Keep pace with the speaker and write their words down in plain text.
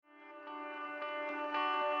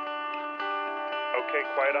Okay,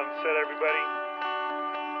 quiet on set, everybody.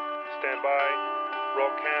 Stand by.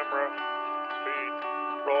 Roll camera. Speed.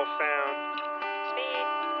 Roll sound. Speed.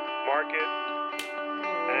 Mark it.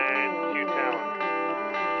 And cue talent.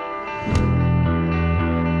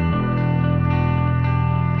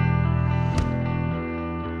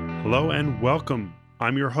 Hello and welcome.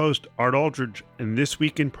 I'm your host, Art Aldridge, and this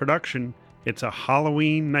week in production, it's a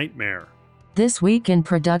Halloween nightmare. This week in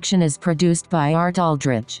production is produced by Art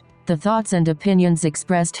Aldridge. The thoughts and opinions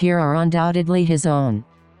expressed here are undoubtedly his own.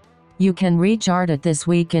 You can reach Art at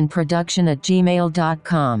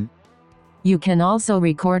thisweekinproduction@gmail.com. You can also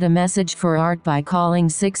record a message for Art by calling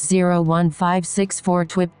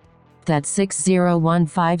 601-564-TWIP. That's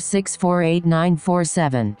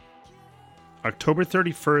 601-564-8947. October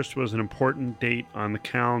 31st was an important date on the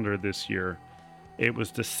calendar this year. It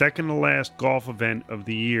was the second to last golf event of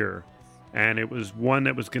the year, and it was one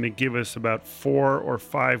that was going to give us about 4 or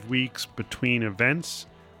 5 weeks between events.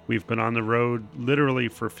 We've been on the road literally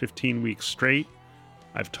for 15 weeks straight.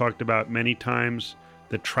 I've talked about many times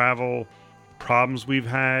the travel problems we've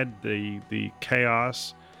had, the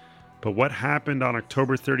chaos. But what happened on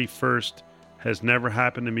October 31st has never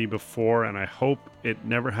happened to me before, and I hope it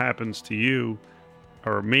never happens to you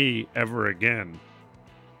or me ever again.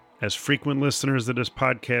 As frequent listeners of this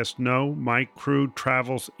podcast know, my crew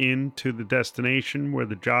travels into the destination where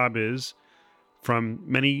the job is from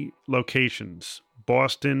many locations.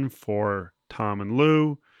 Boston for Tom and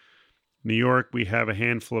Lou. New York, we have a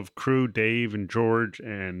handful of crew, Dave and George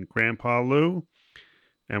and Grandpa Lou.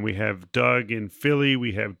 And we have Doug in Philly.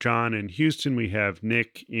 We have John in Houston. We have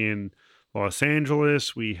Nick in Los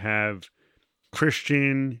Angeles. We have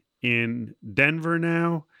Christian in Denver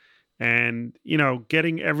now. And,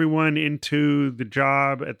 getting everyone into the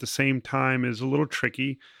job at the same time is a little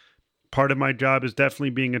tricky. Part of my job is definitely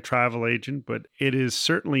being a travel agent, but it is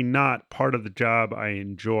certainly not part of the job I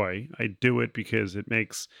enjoy. I do it because it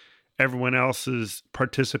makes everyone else's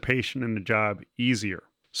participation in the job easier.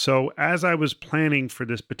 So as I was planning for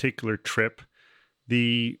this particular trip,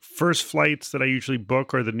 the first flights that I usually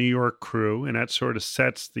book are the New York crew, and that sort of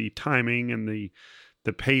sets the timing and the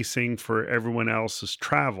pacing for everyone else's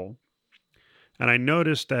travel. And I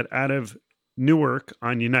noticed that out of Newark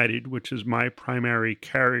on United, which is my primary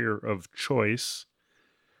carrier of choice,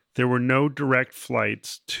 there were no direct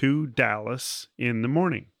flights to Dallas in the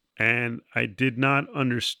morning. And I did not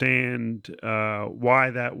understand why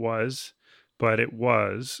that was, but it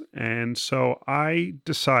was. And so I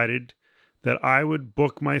decided that I would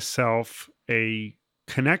book myself a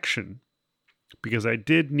connection because I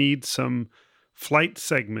did need some flight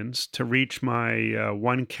segments to reach my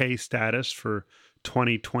 1K status for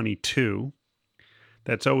 2022.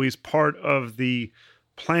 That's always part of the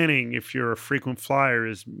planning if you're a frequent flyer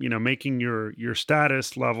is, making your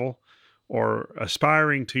status level or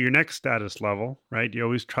aspiring to your next status level, right? You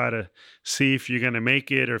always try to see if you're going to make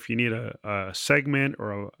it or if you need a segment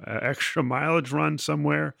or a extra mileage run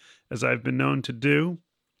somewhere, as I've been known to do.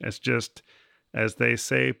 It's just, as they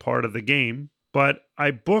say, part of the game. But I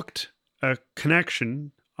booked a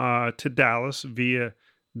connection to Dallas via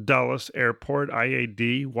Dulles Airport,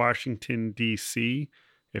 IAD, Washington, D.C.,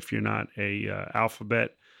 if you're not a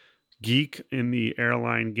alphabet geek in the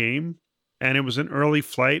airline game. And it was an early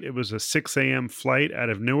flight. It was a 6 a.m. flight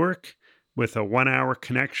out of Newark with a 1-hour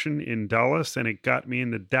connection in Dulles, and it got me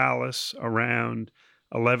into Dallas around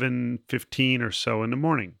 11:15 or so in the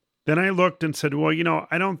morning. Then I looked and said, well,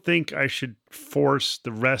 I don't think I should force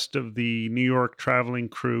the rest of the New York traveling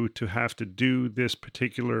crew to have to do this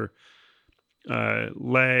particular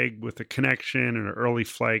leg with a connection and an early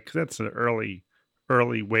flight, because that's an early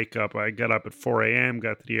wake up. I got up at 4 a.m.,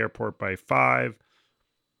 got to the airport by 5,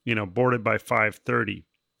 boarded by 5:30.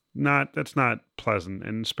 That's not pleasant,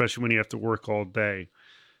 and especially when you have to work all day.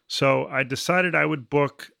 So I decided I would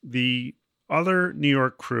book the other New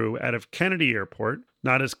York crew out of Kennedy Airport,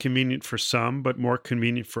 not as convenient for some, but more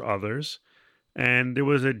convenient for others. And there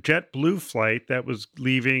was a JetBlue flight that was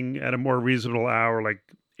leaving at a more reasonable hour, like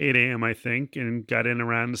 8 a.m., I think, and got in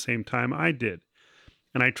around the same time I did.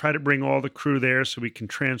 And I try to bring all the crew there so we can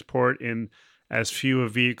transport in as few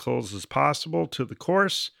of vehicles as possible to the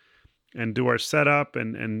course and do our setup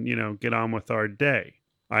and get on with our day.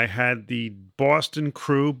 I had the Boston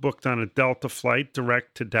crew booked on a Delta flight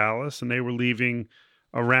direct to Dallas, and they were leaving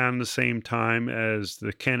around the same time as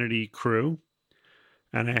the Kennedy crew.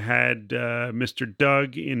 And I had Mr.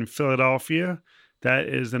 Doug in Philadelphia. That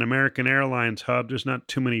is an American Airlines hub. There's not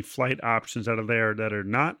too many flight options out of there that are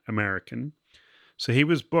not American. So he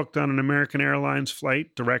was booked on an American Airlines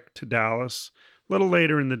flight direct to Dallas a little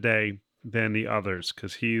later in the day than the others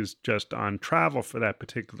because he's just on travel for that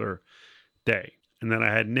particular day. And then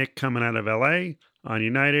I had Nick coming out of LA on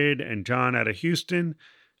United and John out of Houston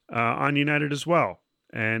on United as well.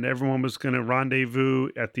 And everyone was going to rendezvous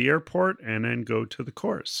at the airport and then go to the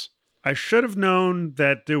course. I should have known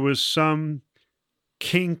that there was some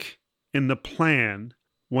kink in the plan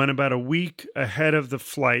when about a week ahead of the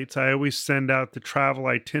flights, I always send out the travel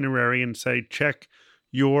itinerary and say, check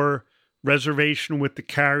your reservation with the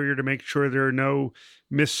carrier to make sure there are no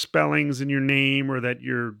misspellings in your name or that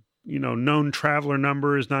your known traveler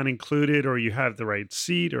number is not included or you have the right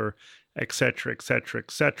seat or et cetera, et cetera, et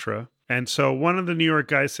cetera. And so one of the New York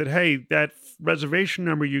guys said, hey, that reservation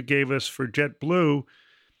number you gave us for JetBlue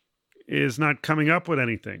is not coming up with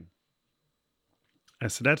anything. I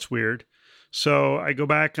said, that's weird. So I go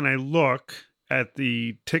back and I look at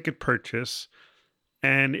the ticket purchase,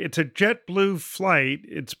 and it's a JetBlue flight.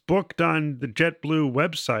 It's booked on the JetBlue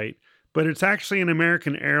website, but it's actually an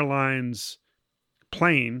American Airlines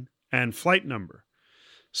plane and flight number.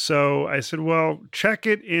 So I said, well, check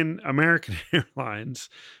it in American Airlines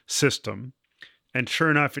system. And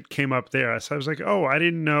sure enough, it came up there. So I was like, oh, I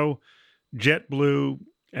didn't know JetBlue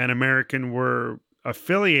and American were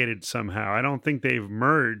affiliated somehow. I don't think they've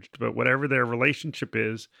merged, but whatever their relationship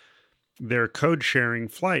is, they're code sharing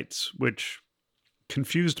flights, which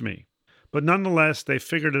confused me. But nonetheless, they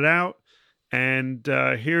figured it out. And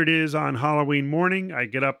here it is on Halloween morning. I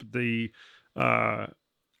get up the,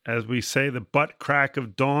 as we say, the butt crack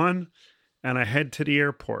of dawn, and I head to the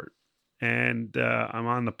airport. And I'm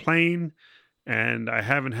on the plane, and I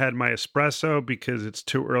haven't had my espresso because it's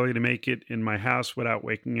too early to make it in my house without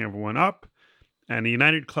waking everyone up. And the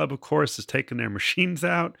United Club, of course, has taken their machines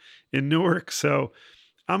out in Newark. So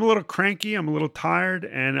I'm a little cranky. I'm a little tired.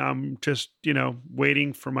 And I'm just,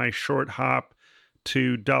 waiting for my short hop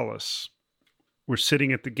to Dulles. We're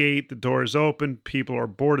sitting at the gate. The door is open. People are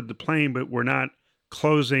boarded the plane, but we're not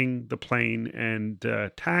closing the plane and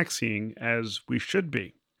taxiing as we should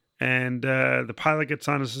be. And the pilot gets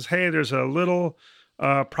on and says, hey, there's a little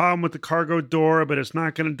problem with the cargo door, but it's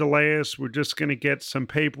not going to delay us. We're just going to get some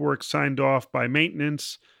paperwork signed off by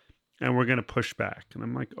maintenance, and we're going to push back. And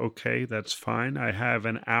I'm like, okay, that's fine. I have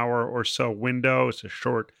an hour or so window. It's a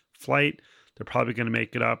short flight. They're probably going to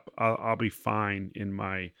make it up. I'll be fine in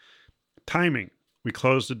my timing. We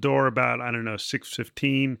close the door about,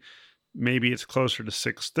 6:15. Maybe it's closer to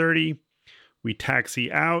 6:30. We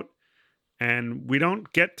taxi out, and we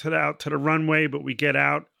don't get out to the runway, but we get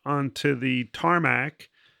out onto the tarmac,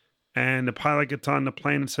 and the pilot gets on the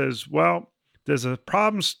plane and says, well, there's a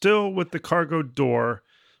problem still with the cargo door.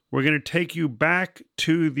 We're going to take you back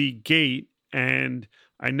to the gate, and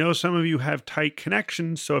I know some of you have tight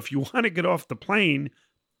connections, so if you want to get off the plane,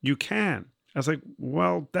 you can. I was like,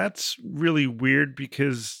 well, that's really weird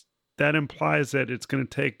because that implies that it's going to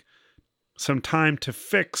take some time to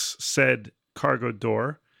fix said cargo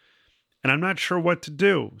door, and I'm not sure what to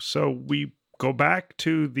do. So we go back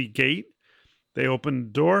to the gate. They open the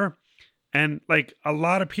door, and a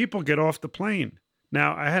lot of people get off the plane.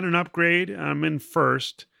 Now, I had an upgrade. I'm in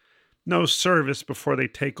first. No service before they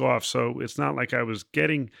take off, so it's not like I was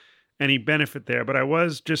getting any benefit there, but I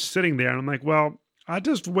was just sitting there, and I'm like, well, I'll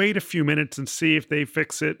just wait a few minutes and see if they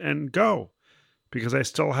fix it and go, because I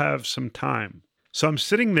still have some time. So I'm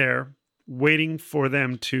sitting there waiting for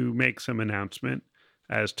them to make some announcement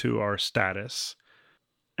as to our status.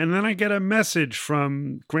 And then I get a message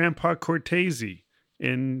from Grandpa Cortese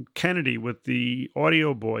in Kennedy with the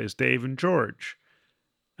audio boys, Dave and George.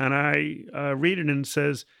 And I read it and it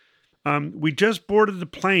says, we just boarded the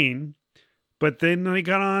plane, but then they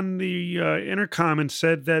got on the intercom and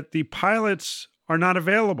said that the pilots are not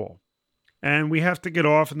available and we have to get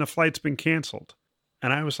off and the flight's been canceled.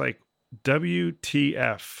 And I was like,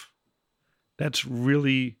 WTF. That's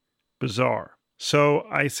really bizarre. So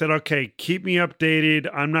I said, okay, keep me updated.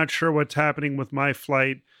 I'm not sure what's happening with my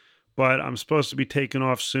flight, but I'm supposed to be taking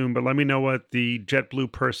off soon. But let me know what the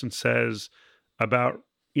JetBlue person says about,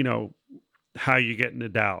 how you get into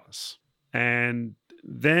Dallas. And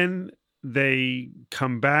then they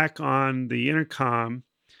come back on the intercom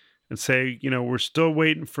and say, we're still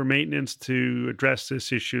waiting for maintenance to address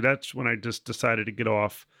this issue. That's when I just decided to get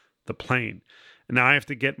off the plane. And now I have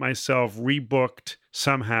to get myself rebooked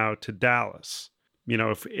somehow to Dallas.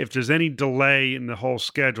 If there's any delay in the whole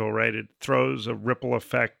schedule, right, it throws a ripple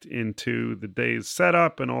effect into the day's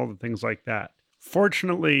setup and all the things like that.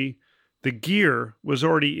 Fortunately, the gear was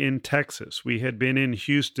already in Texas. We had been in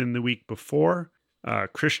Houston the week before.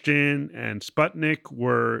 Christian and Sputnik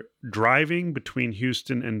were driving between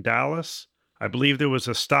Houston and Dallas. I believe there was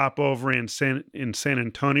a stopover in San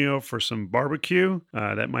Antonio for some barbecue.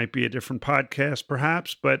 That might be a different podcast,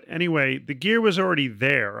 perhaps. But anyway, the gear was already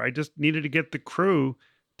there. I just needed to get the crew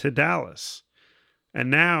to Dallas.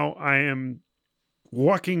 And now I am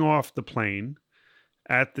walking off the plane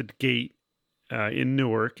at the gate in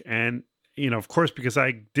Newark. And, of course, because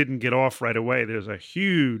I didn't get off right away, there's a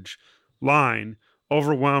huge line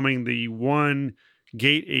overwhelming the one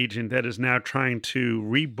gate agent that is now trying to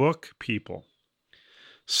rebook people.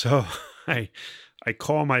 So I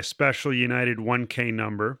call my special United 1K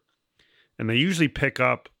number, and they usually pick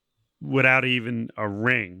up without even a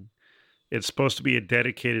ring. It's supposed to be a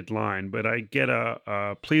dedicated line, but I get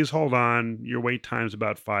a please hold on, your wait time's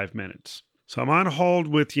about 5 minutes. So I'm on hold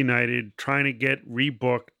with United trying to get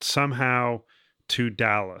rebooked somehow to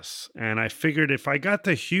Dallas. And I figured if I got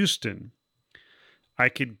to Houston, I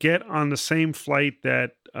could get on the same flight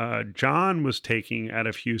that John was taking out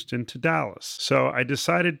of Houston to Dallas. So I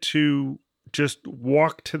decided to just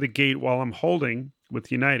walk to the gate while I'm holding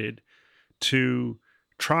with United to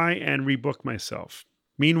try and rebook myself.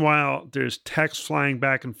 Meanwhile, there's texts flying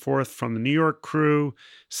back and forth from the New York crew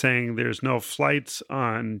saying there's no flights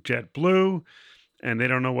on JetBlue and they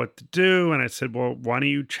don't know what to do. And I said, well, why don't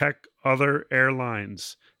you check other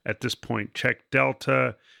airlines at this point? Check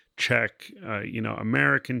Delta, check,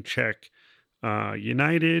 American, check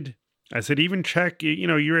United. I said, even check,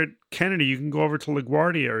 you're at Kennedy, you can go over to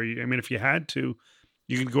LaGuardia, or if you had to,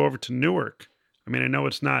 you could go over to Newark. I know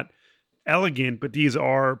it's not elegant, but these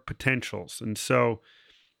are potentials. And so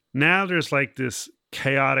now there's like this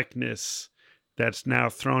chaoticness that's now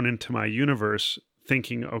thrown into my universe,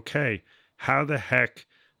 thinking, okay, how the heck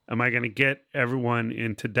am I going to get everyone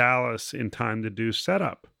into Dallas in time to do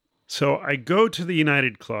setup? So I go to the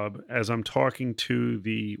United Club as I'm talking to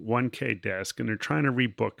the 1K desk, and they're trying to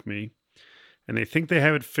rebook me. And they think they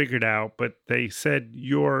have it figured out, but they said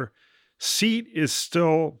your seat is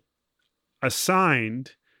still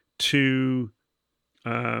assigned to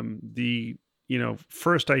the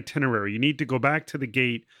first itinerary. You need to go back to the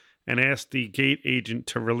gate and ask the gate agent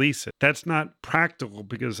to release it. That's not practical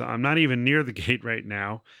because I'm not even near the gate right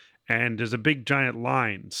now. And there's a big giant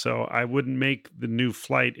line, so I wouldn't make the new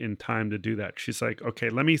flight in time to do that. She's like, okay,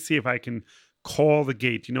 let me see if I can call the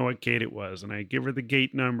gate. You know what gate it was? And I give her the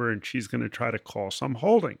gate number, and she's going to try to call. So I'm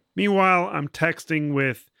holding. Meanwhile, I'm texting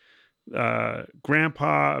with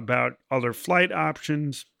Grandpa about other flight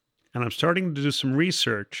options, and I'm starting to do some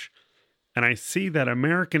research, and I see that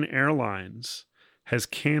American Airlines has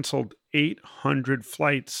canceled 800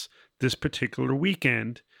 flights this particular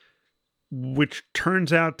weekend, which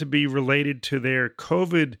turns out to be related to their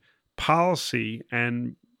COVID policy,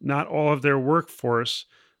 and not all of their workforce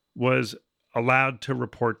was allowed to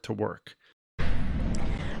report to work.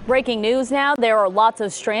 Breaking news now. There are lots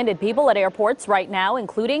of stranded people at airports right now,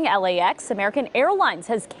 including LAX. American Airlines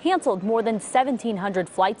has canceled more than 1,700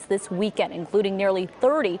 flights this weekend, including nearly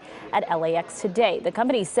 30 at LAX today. The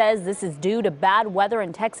company says this is due to bad weather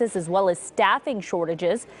in Texas as well as staffing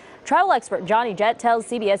shortages. Travel expert Johnny Jett tells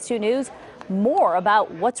CBS 2 News more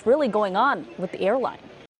about what's really going on with the airline.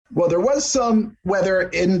 Well, there was some weather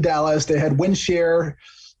in Dallas. They had wind shear.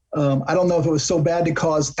 I don't know if it was so bad to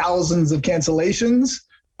cause thousands of cancellations.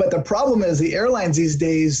 But the problem is the airlines these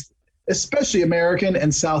days, especially American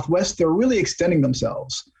and Southwest, they're really extending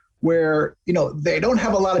themselves where, they don't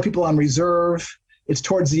have a lot of people on reserve. It's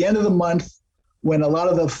towards the end of the month when a lot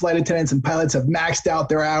of the flight attendants and pilots have maxed out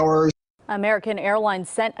their hours. American Airlines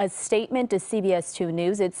sent a statement to CBS 2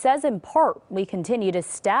 News. It says, in part, we continue to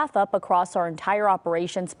staff up across our entire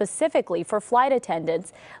operation specifically for flight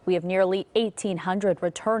attendants. We have nearly 1,800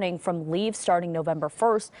 returning from leave starting November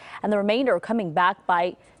 1st, and the remainder coming back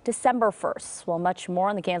by December 1st. Well, much more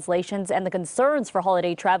on the cancellations and the concerns for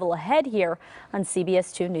holiday travel ahead here on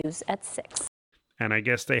CBS 2 News at 6. And I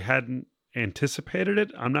guess they hadn't anticipated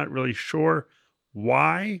it. I'm not really sure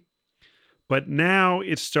why. But now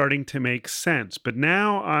it's starting to make sense. But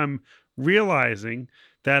now I'm realizing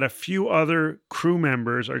that a few other crew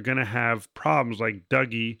members are going to have problems, like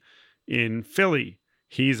Dougie in Philly.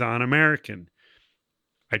 He's on American.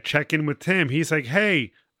 I check in with him. He's like,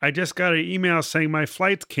 hey, I just got an email saying my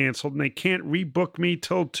flight's canceled and they can't rebook me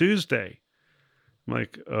till Tuesday. I'm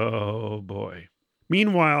like, oh boy.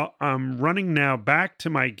 Meanwhile, I'm running now back to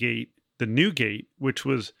my gate, the new gate, which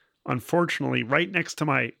was unfortunately right next to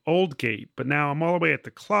my old gate, but now I'm all the way at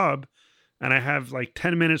the club and I have like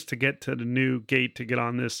 10 minutes to get to the new gate to get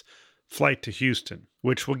on this flight to Houston,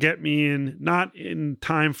 which will get me in, not in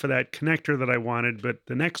time for that connector that I wanted, but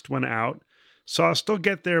the next one out. So I'll still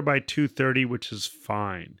get there by 2:30, which is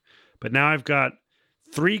fine. But now I've got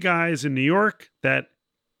 3 guys in New York that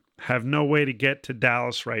have no way to get to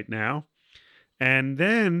Dallas right now. And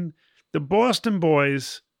then the Boston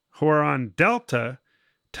boys who are on Delta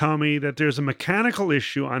tell me that there's a mechanical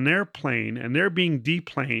issue on their plane and they're being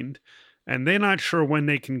deplaned and they're not sure when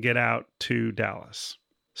they can get out to Dallas.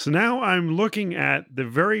 So now I'm looking at the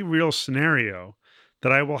very real scenario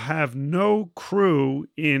that I will have no crew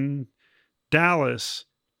in Dallas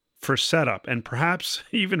for setup and perhaps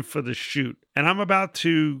even for the shoot. And I'm about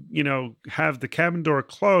to, have the cabin door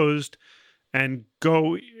closed and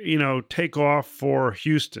go, take off for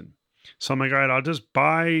Houston. So I'm like, all right, I'll just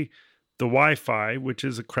buy the Wi-Fi, which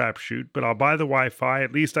is a crapshoot, but I'll buy the Wi-Fi.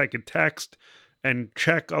 At least I could text and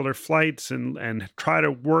check other flights and try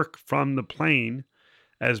to work from the plane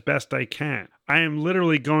as best I can. I am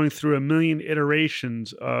literally going through a million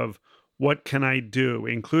iterations of what can I do,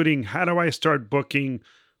 including how do I start booking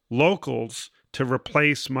locals to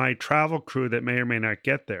replace my travel crew that may or may not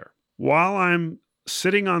get there. While I'm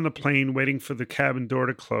sitting on the plane waiting for the cabin door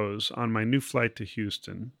to close on my new flight to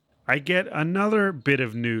Houston, I get another bit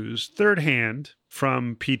of news, third hand,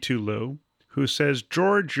 from P2 Lou, who says,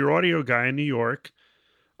 George, your audio guy in New York,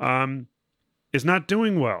 is not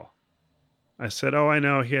doing well. I said, oh, I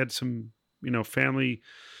know. He had some, family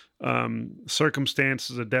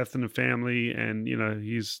circumstances, a death in the family, and,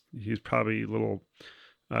 he's probably a little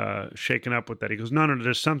shaken up with that. He goes, no,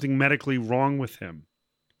 there's something medically wrong with him.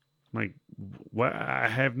 I'm like, what? I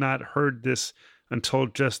have not heard this until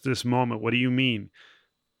just this moment. What do you mean?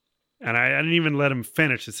 And I didn't even let him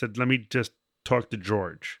finish. I said, let me just talk to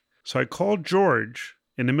George. So I called George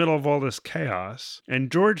in the middle of all this chaos,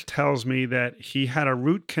 and George tells me that he had a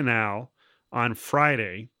root canal on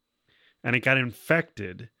Friday and it got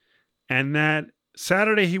infected, and that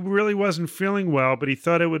Saturday he really wasn't feeling well, but he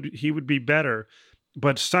thought he would be better.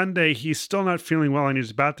 But Sunday he's still not feeling well and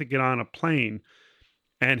he's about to get on a plane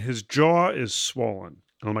and his jaw is swollen.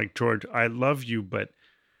 And I'm like, George, I love you, but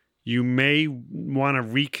you may want to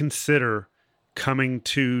reconsider coming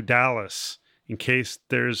to Dallas in case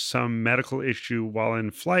there's some medical issue while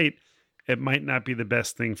in flight. It might not be the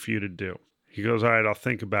best thing for you to do. He goes, all right, I'll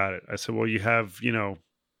think about it. I said, well, you have,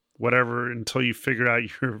 whatever until you figure out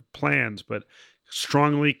your plans, but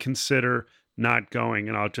strongly consider not going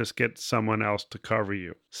and I'll just get someone else to cover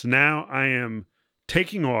you. So now I am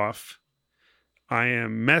taking off. I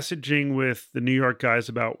am messaging with the New York guys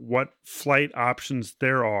about what flight options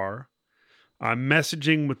there are. I'm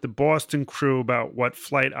messaging with the Boston crew about what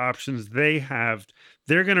flight options they have.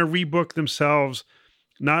 They're going to rebook themselves,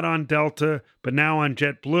 not on Delta, but now on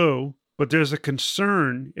JetBlue. But there's a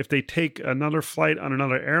concern if they take another flight on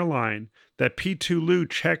another airline that P2 Lou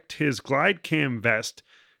checked his glide cam vest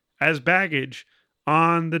as baggage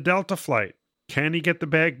on the Delta flight. Can he get the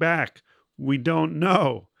bag back? We don't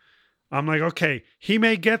know. I'm like, okay, he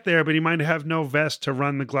may get there, but he might have no vest to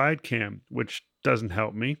run the glide cam, which doesn't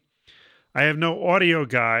help me. I have no audio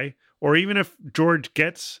guy, or even if George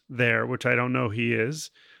gets there, which I don't know he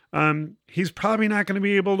is, he's probably not going to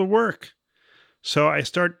be able to work. So I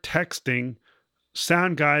start texting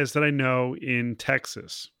sound guys that I know in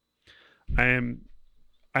Texas. I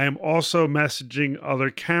am also messaging other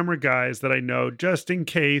camera guys that I know just in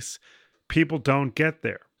case people don't get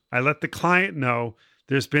there. I let the client know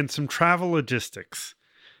there's been some travel logistics.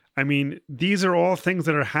 I mean, these are all things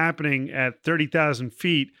that are happening at 30,000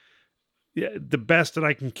 feet. The best that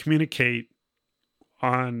I can communicate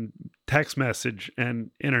on text message and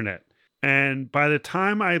internet. And by the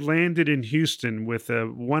time I landed in Houston with a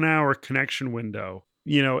 1 hour connection window,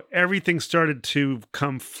 everything started to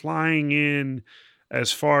come flying in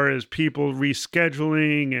as far as people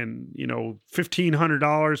rescheduling and,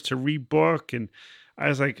 $1,500 to rebook. And I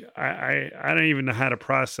was like, I don't even know how to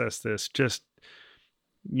process this. Just,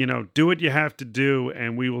 do what you have to do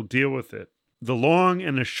and we will deal with it. The long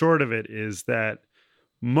and the short of it is that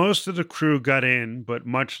most of the crew got in, but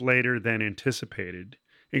much later than anticipated,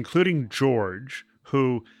 including George,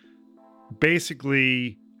 who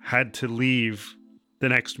basically had to leave the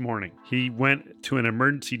next morning. He went to an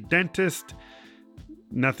emergency dentist.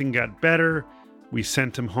 Nothing got better. We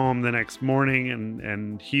sent him home the next morning,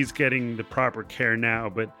 and he's getting the proper care now,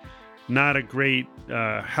 but not a great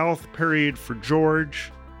health period for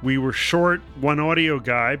George. We were short one audio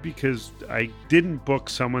guy because I didn't book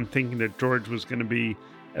someone thinking that George was going to be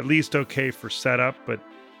at least okay for setup, but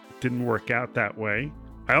it didn't work out that way.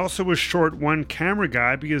 I also was short one camera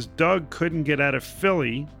guy because Doug couldn't get out of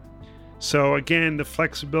Philly. So again, the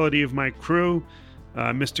flexibility of my crew,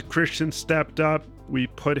 Mr. Christian stepped up. We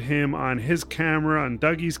put him on his camera, on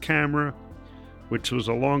Dougie's camera, which was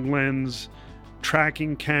a long lens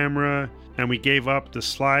tracking camera, and we gave up the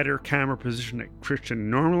slider camera position that Christian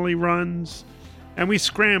normally runs. And we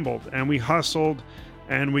scrambled and we hustled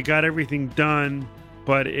and we got everything done,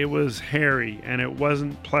 but it was hairy and it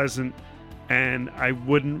wasn't pleasant, and I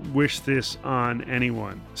wouldn't wish this on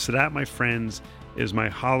anyone. So that, my friends, is my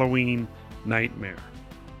Halloween nightmare.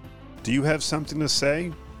 Do you have something to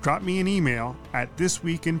say? Drop me an email at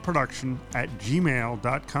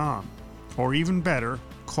thisweekinproduction@gmail.com. Or even better,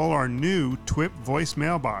 call our new TWIP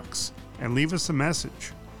voicemail box and leave us a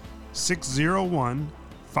message.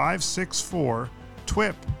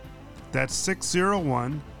 601-564-TWIP. That's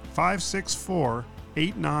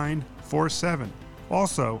 601-564-8947.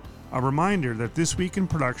 Also, a reminder that This Week in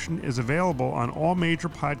Production is available on all major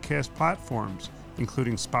podcast platforms,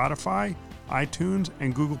 including Spotify, iTunes,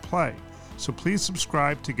 and Google Play. So please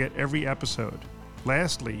subscribe to get every episode.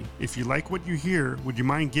 Lastly, if you like what you hear, would you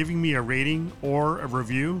mind giving me a rating or a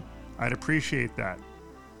review? I'd appreciate that.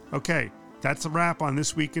 Okay, that's a wrap on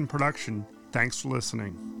This Week in Production. Thanks for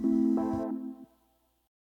listening.